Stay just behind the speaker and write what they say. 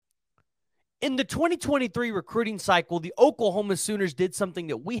In the 2023 recruiting cycle, the Oklahoma Sooners did something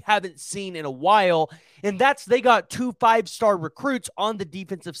that we haven't seen in a while, and that's they got 2 5-star recruits on the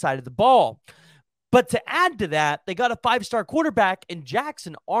defensive side of the ball. But to add to that, they got a 5-star quarterback in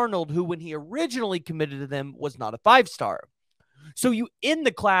Jackson Arnold, who, when he originally committed to them, was not a 5-star. So you end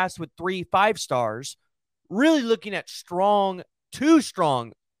the class with 3 5-stars, really looking at two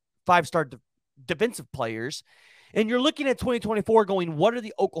strong 5-star defensive players. And you're looking at 2024 going, what are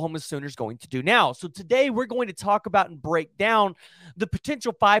the Oklahoma Sooners going to do now? So today we're going to talk about and break down the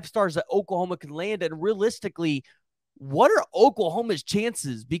potential 5-stars that Oklahoma can land, and realistically, what are Oklahoma's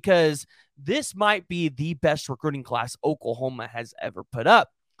chances? Because this might be the best recruiting class Oklahoma has ever put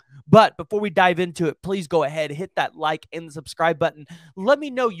up. But before we dive into it, please go ahead, hit that like and the subscribe button. Let me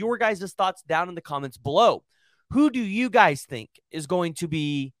know your guys' thoughts down in the comments below. Who do you guys think is going to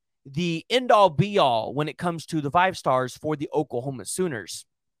be the end-all be-all when it comes to the 5-stars for the Oklahoma Sooners?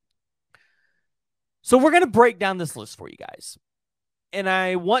 So we're going to break down this list for you guys. And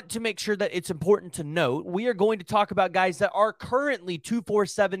I want to make sure that it's important to note, we are going to talk about guys that are currently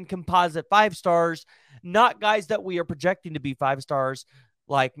 247 composite 5-stars, not guys that we are projecting to be 5-stars,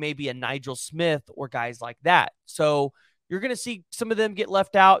 like maybe a Nigel Smith or guys like that. So you're going to see some of them get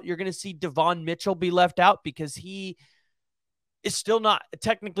left out. You're going to see Devon Mitchell be left out because he is still not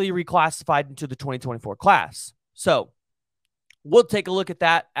technically reclassified into the 2024 class. So we'll take a look at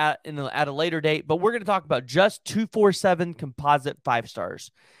that at a later date, but we're going to talk about just 247 composite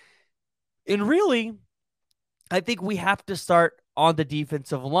 5-stars. And really, I think we have to start on the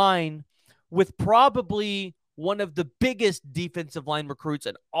defensive line with probably one of the biggest defensive line recruits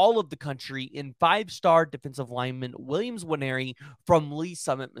in all of the country in 5-star defensive lineman Williams Nwaneri from Lee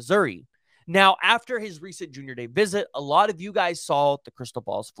Summit, Missouri. Now, after his recent junior day visit, a lot of you guys saw the crystal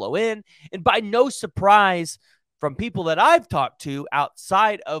balls flow in, and by no surprise, from people that I've talked to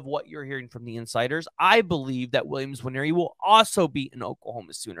outside of what you're hearing from the insiders, I believe that Williams Nwaneri will also be an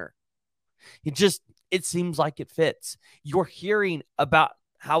Oklahoma Sooner. It seems like it fits. You're hearing about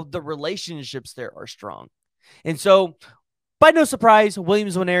how the relationships there are strong. And so, by no surprise,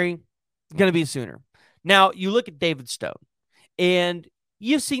 Williams Nwaneri is going to be a Sooner. Now, you look at David Stone, and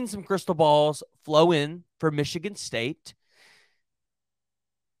you've seen some crystal balls flow in for Michigan State.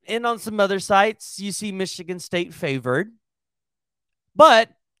 And on some other sites, you see Michigan State favored.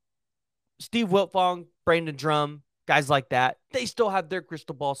 But Steve Wiltfong, Brandon Drum, guys like that, they still have their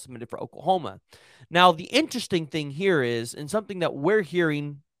crystal ball submitted for Oklahoma. Now, the interesting thing here is, and something that we're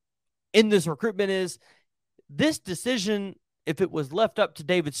hearing in this recruitment is, this decision, if it was left up to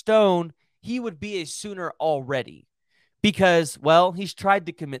David Stone, he would be a Sooner already. Because, well, he's tried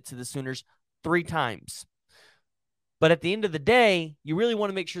to commit to the Sooners 3 times. But at the end of the day, you really want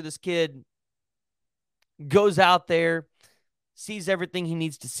to make sure this kid goes out there, sees everything he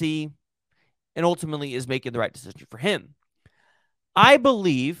needs to see, and ultimately is making the right decision for him. I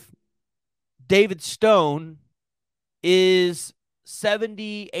believe David Stone is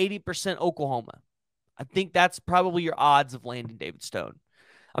 70, 80% Oklahoma. I think that's probably your odds of landing David Stone.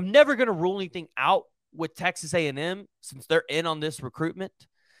 I'm never going to rule anything out with Texas A&M since they're in on this recruitment.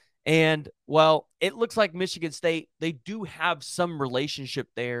 And, well, it looks like Michigan State, they do have some relationship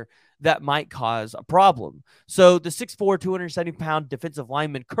there that might cause a problem. So the 6'4", 270-pound defensive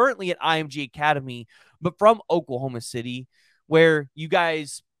lineman currently at IMG Academy, but from Oklahoma City, where you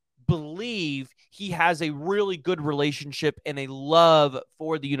guys believe he has a really good relationship and a love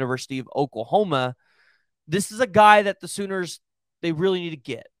for the University of Oklahoma. This is a guy that the Sooners, they really need to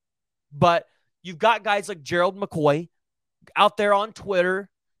get. But you've got guys like Gerald McCoy out there on Twitter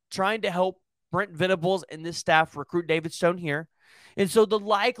trying to help Brent Venables and this staff recruit David Stone here. And so the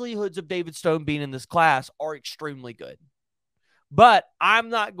likelihoods of David Stone being in this class are extremely good. But I'm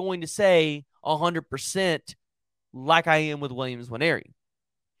not going to say 100% like I am with Williams Nwaneri.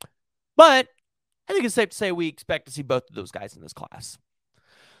 But I think it's safe to say we expect to see both of those guys in this class.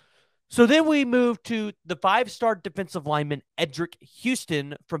 So then we move to the 5-star defensive lineman Edric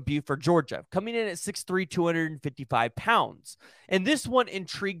Houston from Buford, Georgia, coming in at 6'3", 255 pounds. And this one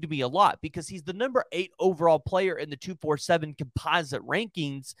intrigued me a lot because he's the number 8 overall player in the 247 composite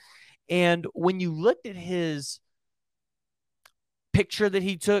rankings. And when you looked at his picture that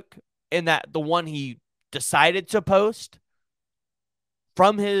he took and the one he decided to post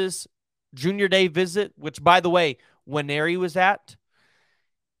from his junior day visit, which, by the way, Nwaneri was at,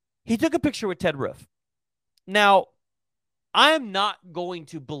 he took a picture with Ted Roof. Now, I am not going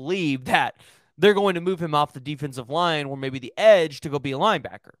to believe that they're going to move him off the defensive line or maybe the edge to go be a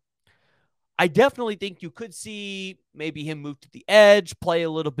linebacker. I definitely think you could see maybe him move to the edge, play a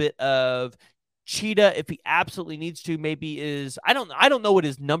little bit of Cheetah, if he absolutely needs to, maybe is I don't know what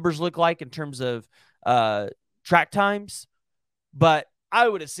his numbers look like in terms of track times, but I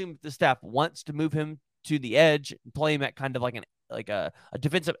would assume the staff wants to move him to the edge and play him at kind of like a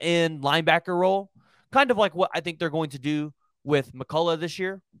defensive end linebacker role, kind of like what I think they're going to do with McCullough this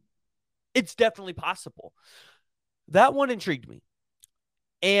year. It's definitely possible. That one intrigued me.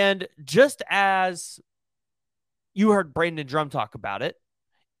 And just as you heard Brandon Drum talk about it,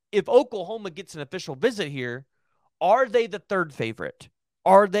 if Oklahoma gets an official visit here, are they the third favorite?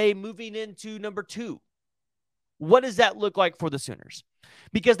 Are they moving into number 2? What does that look like for the Sooners?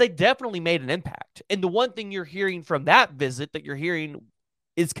 Because they definitely made an impact. And the one thing you're hearing from that visit that you're hearing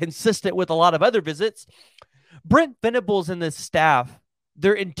is consistent with a lot of other visits. Brent Venables and the staff,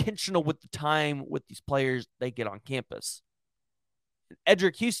 they're intentional with the time with these players they get on campus.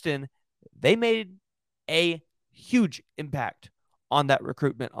 Edric Houston, they made a huge impact on that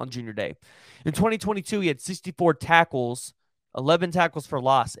recruitment on junior day. In 2022, he had 64 tackles, 11 tackles for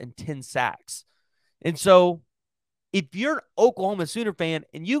loss, and 10 sacks. And so if you're an Oklahoma Sooner fan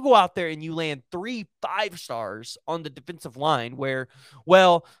and you go out there and you land 3 5-stars on the defensive line where,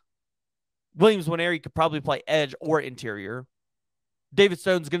 well, Williams Nwaneri could probably play edge or interior. David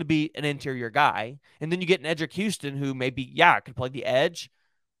Stone's going to be an interior guy. And then you get an Edric Houston who maybe, could play the edge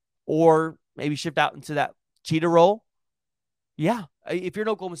or maybe shift out into that cheetah role. Yeah, if you're an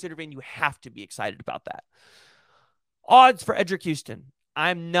Oklahoma City fan, you have to be excited about that. Odds for Edric Houston,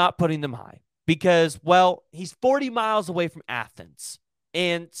 I'm not putting them high because, well, he's 40 miles away from Athens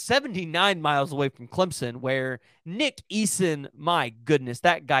and 79 miles away from Clemson, where Nick Eason, my goodness,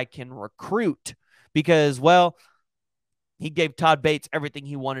 that guy can recruit because, well, he gave Todd Bates everything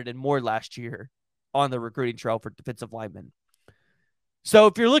he wanted and more last year on the recruiting trail for defensive linemen. So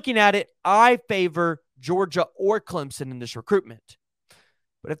if you're looking at it, I favor Georgia or Clemson in this recruitment.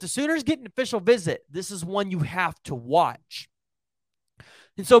 But if the Sooners get an official visit, this is one you have to watch.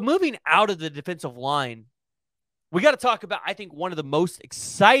 And so moving out of the defensive line, we got to talk about, I think, one of the most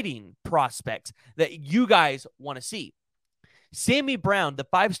exciting prospects that you guys want to see. Sammy Brown, the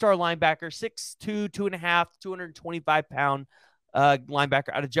 5-star linebacker, 6'2", 2.5, 225-pound linebacker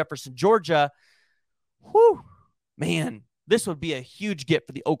out of Jefferson, Georgia. Whew, man. This would be a huge get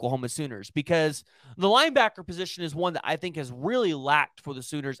for the Oklahoma Sooners because the linebacker position is one that I think has really lacked for the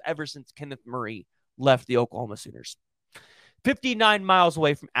Sooners ever since Kenneth Murray left the Oklahoma Sooners. 59 miles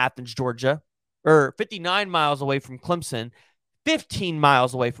away from Athens, Georgia, or 59 miles away from Clemson, 15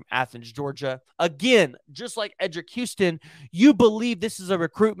 miles away from Athens, Georgia. Again, just like Edric Houston, you believe this is a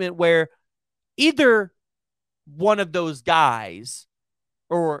recruitment where either one of those guys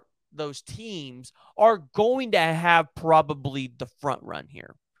or those teams are going to have probably the front run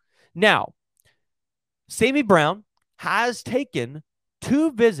here. Now, Sammy Brown has taken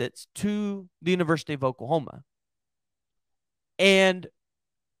 2 visits to the University of Oklahoma. And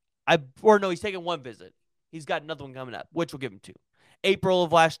he's taken 1 visit. He's got another one coming up, which we'll give him 2. April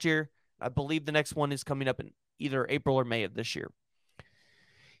of last year. I believe the next one is coming up in either April or May of this year.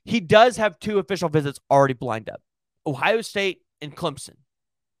 He does have 2 official visits already lined up. Ohio State and Clemson.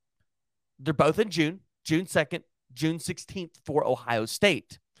 They're both in June 2nd, June 16th for Ohio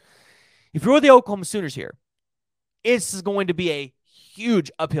State. If you're the Oklahoma Sooners here, this is going to be a huge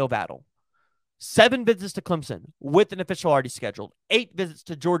uphill battle. 7 visits to Clemson with an official already scheduled. 8 visits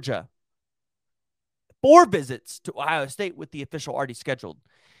to Georgia. 4 visits to Ohio State with the official already scheduled.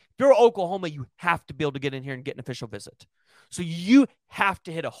 If you're Oklahoma, you have to be able to get in here and get an official visit. So you have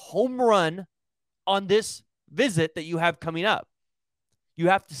to hit a home run on this visit that you have coming up. You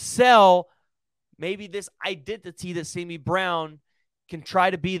have to sell maybe this identity that Sammy Brown can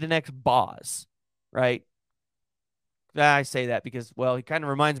try to be the next boss, right? I say that because, well, he kind of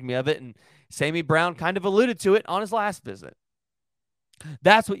reminds me of it, and Sammy Brown kind of alluded to it on his last visit.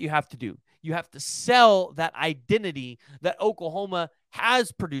 That's what you have to do. You have to sell that identity that Oklahoma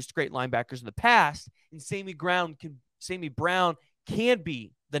has produced great linebackers in the past, and Sammy Brown can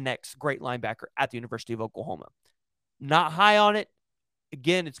be the next great linebacker at the University of Oklahoma. Not high on it.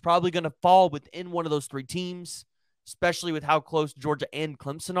 Again, it's probably going to fall within one of those 3 teams, especially with how close Georgia and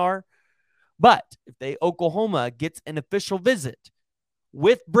Clemson are. But if Oklahoma gets an official visit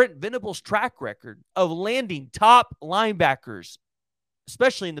with Brent Venables' track record of landing top linebackers,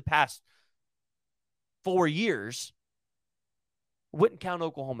 especially in the past 4 years, wouldn't count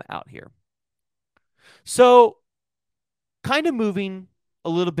Oklahoma out here. So kind of moving a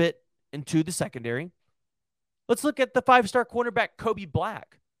little bit into the secondary. Let's look at the 5-star cornerback, Kobe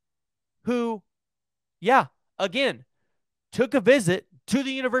Black, who, again, took a visit to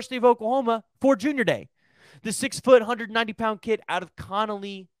the University of Oklahoma for junior day. The 6', 190-pound kid out of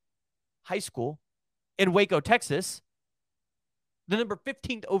Connolly High School in Waco, Texas, the number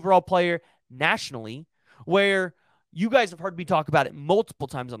 15th overall player nationally, where you guys have heard me talk about it multiple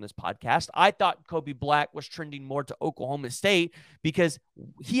times on this podcast. I thought Kobe Black was trending more to Oklahoma State because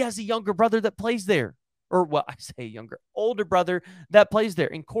he has a younger brother that plays there. Or, well, I say younger, older brother that plays there,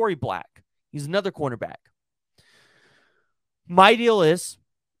 in Corey Black. He's another cornerback. My deal is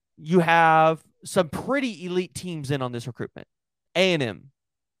you have some pretty elite teams in on this recruitment. A&M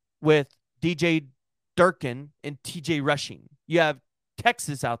with DJ Durkin and TJ Rushing. You have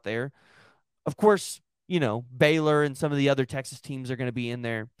Texas out there. Of course, Baylor and some of the other Texas teams are going to be in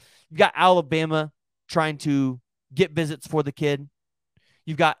there. You've got Alabama trying to get visits for the kid.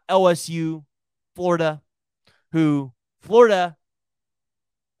 You've got LSU, Florida, Florida,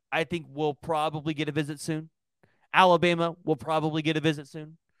 I think, will probably get a visit soon. Alabama will probably get a visit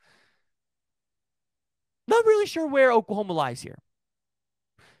soon. Not really sure where Oklahoma lies here,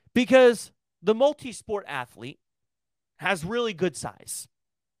 because the multi-sport athlete has really good size.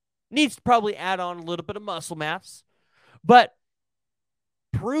 Needs to probably add on a little bit of muscle mass, but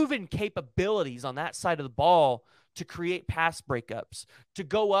proven capabilities on that side of the ball to create pass breakups, to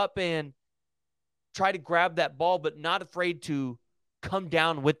go up and try to grab that ball, but not afraid to come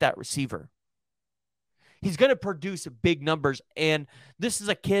down with that receiver. He's going to produce big numbers, and this is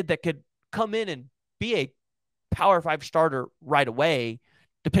a kid that could come in and be a Power 5 starter right away,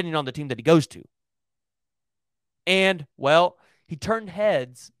 depending on the team that he goes to. And, well, he turned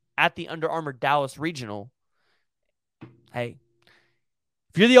heads at the Under Armour Dallas Regional. Hey,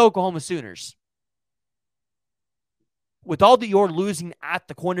 if you're the Oklahoma Sooners, with all that you're losing at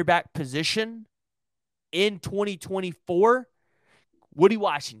the cornerback position in 2024, Woody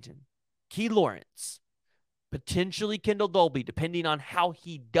Washington, Key Lawrence, potentially Kendall Dolby, depending on how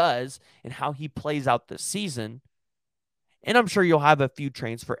he does and how he plays out this season. And I'm sure you'll have a few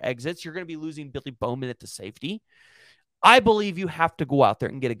transfer exits. You're going to be losing Billy Bowman at the safety. I believe you have to go out there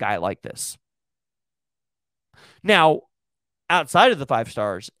and get a guy like this. Now, outside of the 5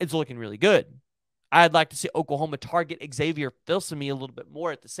 stars, it's looking really good. I'd like to see Oklahoma target Xavier Filsaime a little bit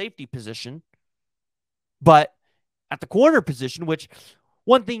more at the safety position. But at the corner position, which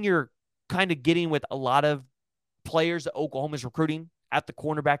one thing you're kind of getting with a lot of players that Oklahoma is recruiting at the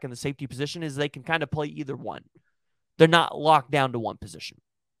cornerback and the safety position, is they can kind of play either one. They're not locked down to one position.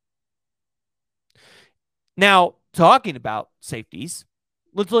 Now, talking about safeties,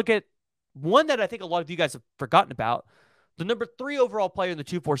 let's look at one that I think a lot of you guys have forgotten about. The number 3 overall player in the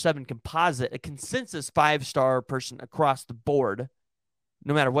 247 composite, a consensus 5-star person across the board,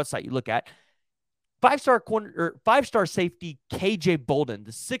 no matter what site you look at. 5-star safety KJ Bolden,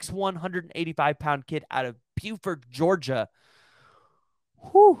 the 6'1", 185-pound kid out of Buford, Georgia.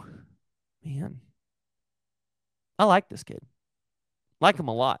 Whew, man. I like this kid. Like him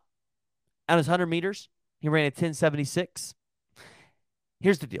a lot. On his 100 meters, he ran a 10.76.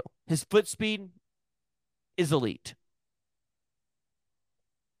 Here's the deal. His foot speed is elite.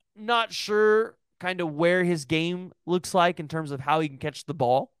 Not sure kind of where his game looks like in terms of how he can catch the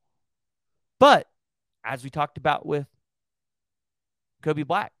ball. But as we talked about with Kobe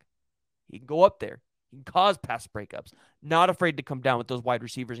Black, he can go up there. He can cause pass breakups. Not afraid to come down with those wide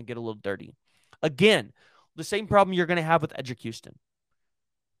receivers and get a little dirty. Again, the same problem you're going to have with Edric Houston.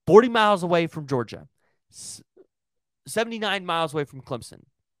 40 miles away from Georgia. 79 miles away from Clemson.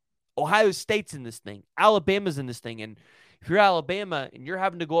 Ohio State's in this thing. Alabama's in this thing. And if you're Alabama and you're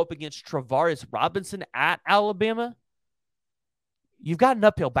having to go up against Travaris Robinson at Alabama, you've got an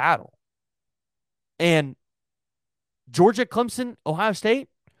uphill battle. And Georgia, Clemson, Ohio State,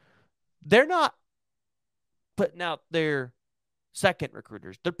 they're not putting out their second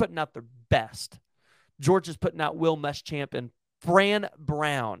recruiters. They're putting out their best. Georgia's putting out Will Muschamp and Fran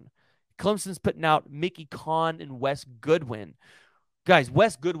Brown. Clemson's putting out Mickey Kahn and Wes Goodwin. Guys,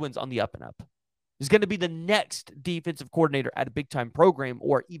 Wes Goodwin's on the up and up. He's going to be the next defensive coordinator at a big-time program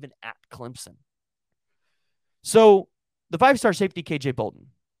or even at Clemson. So the 5-star safety, KJ Bolden,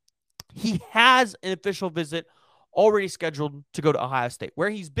 he has an official visit already scheduled to go to Ohio State, where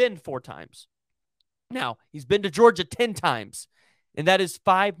he's been 4 times. Now, he's been to Georgia 10 times, and that is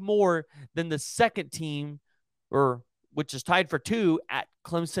 5 more than the second team, which is tied for 2 at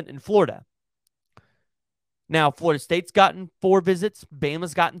Clemson and Florida. Now, Florida State's gotten 4 visits.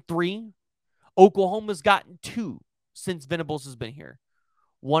 Bama's gotten 3. Oklahoma's gotten 2 since Venables has been here.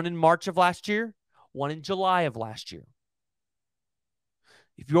 1 in March of last year, 1 in July of last year.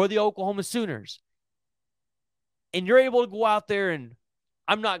 If you're the Oklahoma Sooners and you're able to go out there and,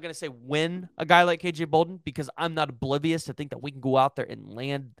 I'm not going to say win a guy like KJ Bolden, because I'm not oblivious to think that we can go out there and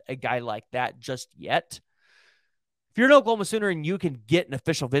land a guy like that just yet. If you're an Oklahoma Sooner and you can get an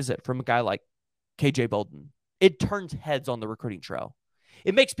official visit from a guy like KJ Bolden. It turns heads on the recruiting trail.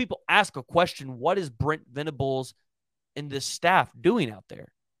 It makes people ask a question: what is Brent Venables and this staff doing out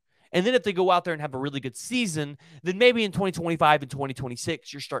there? And then if they go out there and have a really good season, then maybe in 2025 and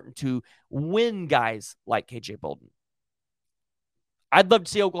 2026, you're starting to win guys like KJ Bolden. I'd love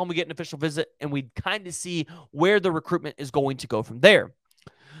to see Oklahoma get an official visit, and we'd kind of see where the recruitment is going to go from there.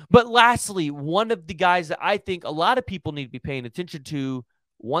 But lastly, one of the guys that I think a lot of people need to be paying attention to,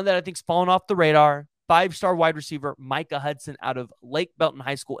 one that I think's fallen off the radar, 5-star wide receiver Micah Hudson out of Lake Belton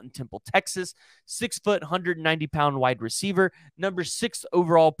High School in Temple, Texas. 6 foot, 190-pound wide receiver, number 6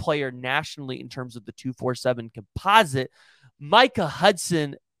 overall player nationally in terms of the 247 composite. Micah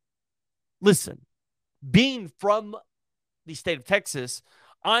Hudson, listen, being from the state of Texas,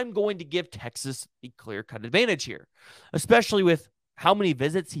 I'm going to give Texas a clear-cut advantage here, especially with how many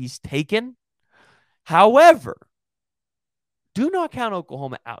visits he's taken. However, do not count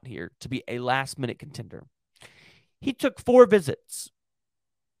Oklahoma out here to be a last-minute contender. He took 4 visits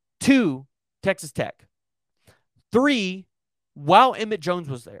to Texas Tech, 3 while Emmett Jones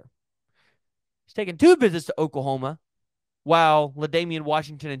was there. He's taken 2 visits to Oklahoma while LaDamian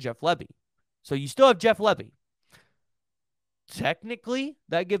Washington and Jeff Lebby. So you still have Jeff Lebby. Technically,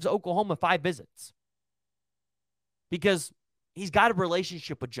 that gives Oklahoma 5 visits because he's got a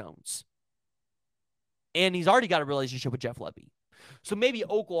relationship with Jones. And he's already got a relationship with Jeff Lebby. So maybe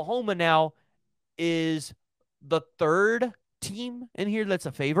Oklahoma now is the 3rd team in here that's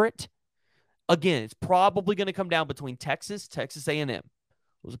a favorite. Again, it's probably going to come down between Texas A&M.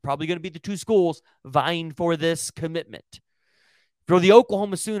 Those are probably going to be the 2 schools vying for this commitment. For the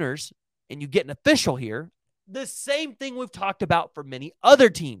Oklahoma Sooners, and you get an official here, the same thing we've talked about for many other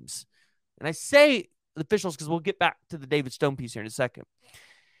teams. And I say the officials because we'll get back to the David Stone piece here in a second.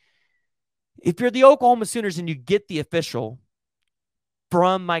 If you're the Oklahoma Sooners and you get the official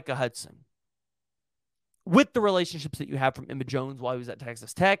from Micah Hudson, with the relationships that you have from Emmett Jones while he was at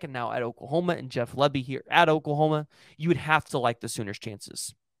Texas Tech and now at Oklahoma and Jeff Lebby here at Oklahoma, you would have to like the Sooners'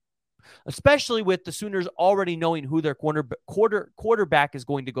 chances, especially with the Sooners already knowing who their quarterback is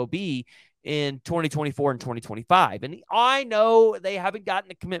going to go be in 2024 and 2025. And I know they haven't gotten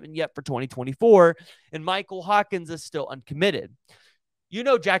a commitment yet for 2024, and Michael Hawkins is still uncommitted. You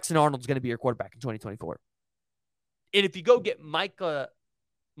know Jackson Arnold's going to be your quarterback in 2024. And if you go get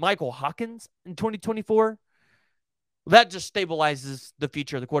Michael Hawkins in 2024, that just stabilizes the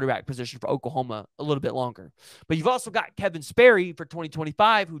future of the quarterback position for Oklahoma a little bit longer. But you've also got Kevin Sperry for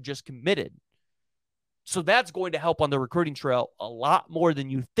 2025 who just committed. So that's going to help on the recruiting trail a lot more than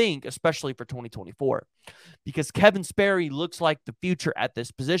you think, especially for 2024. Because Kevin Sperry looks like the future at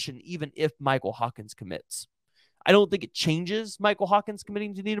this position, even if Michael Hawkins commits. I don't think it changes Michael Hawkins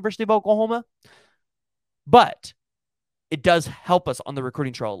committing to the University of Oklahoma, but it does help us on the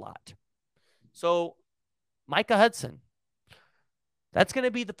recruiting trail a lot. So Micah Hudson, that's going to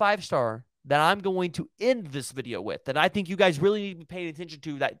be the 5-star that I'm going to end this video with, that I think you guys really need to be paying attention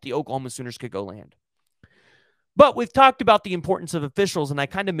to, that the Oklahoma Sooners could go land. But we've talked about the importance of officials, and I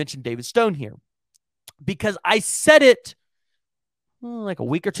kind of mentioned David Stone here because I said it like a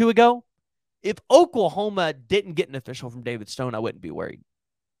week or 2 ago. If Oklahoma didn't get an official from David Stone, I wouldn't be worried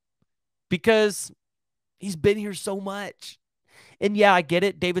because he's been here so much. And yeah, I get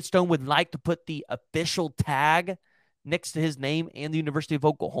it. David Stone would like to put the official tag next to his name and the University of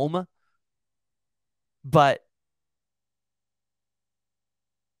Oklahoma. But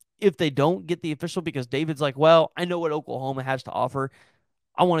if they don't get the official because David's like, well, I know what Oklahoma has to offer,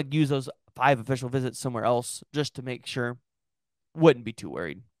 I want to use those 5 official visits somewhere else just to make sure, wouldn't be too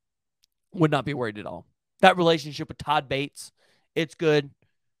worried. Would not be worried at all. That relationship with Todd Bates, it's good.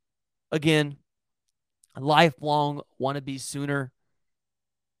 Again, a lifelong wannabe Sooner.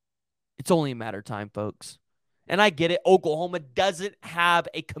 It's only a matter of time, folks. And I get it. Oklahoma doesn't have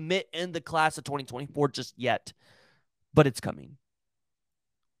a commit in the class of 2024 just yet, but it's coming.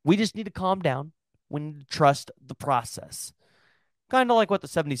 We just need to calm down. We need to trust the process. Kind of like what the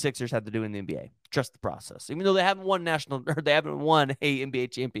 76ers had to do in the NBA. Trust the process. Even though they haven't won a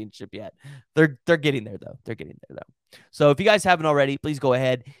NBA championship yet. They're getting there, though. They're getting there, though. So if you guys haven't already, please go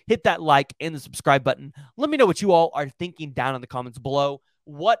ahead, hit that like and the subscribe button. Let me know what you all are thinking down in the comments below.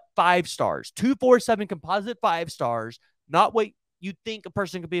 What 5 stars? 247 composite 5 stars. Not what you think a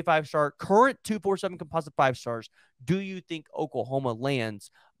person could be a 5-star. Current 247 composite 5 stars. Do you think Oklahoma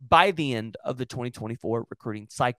lands by the end of the 2024 recruiting cycle?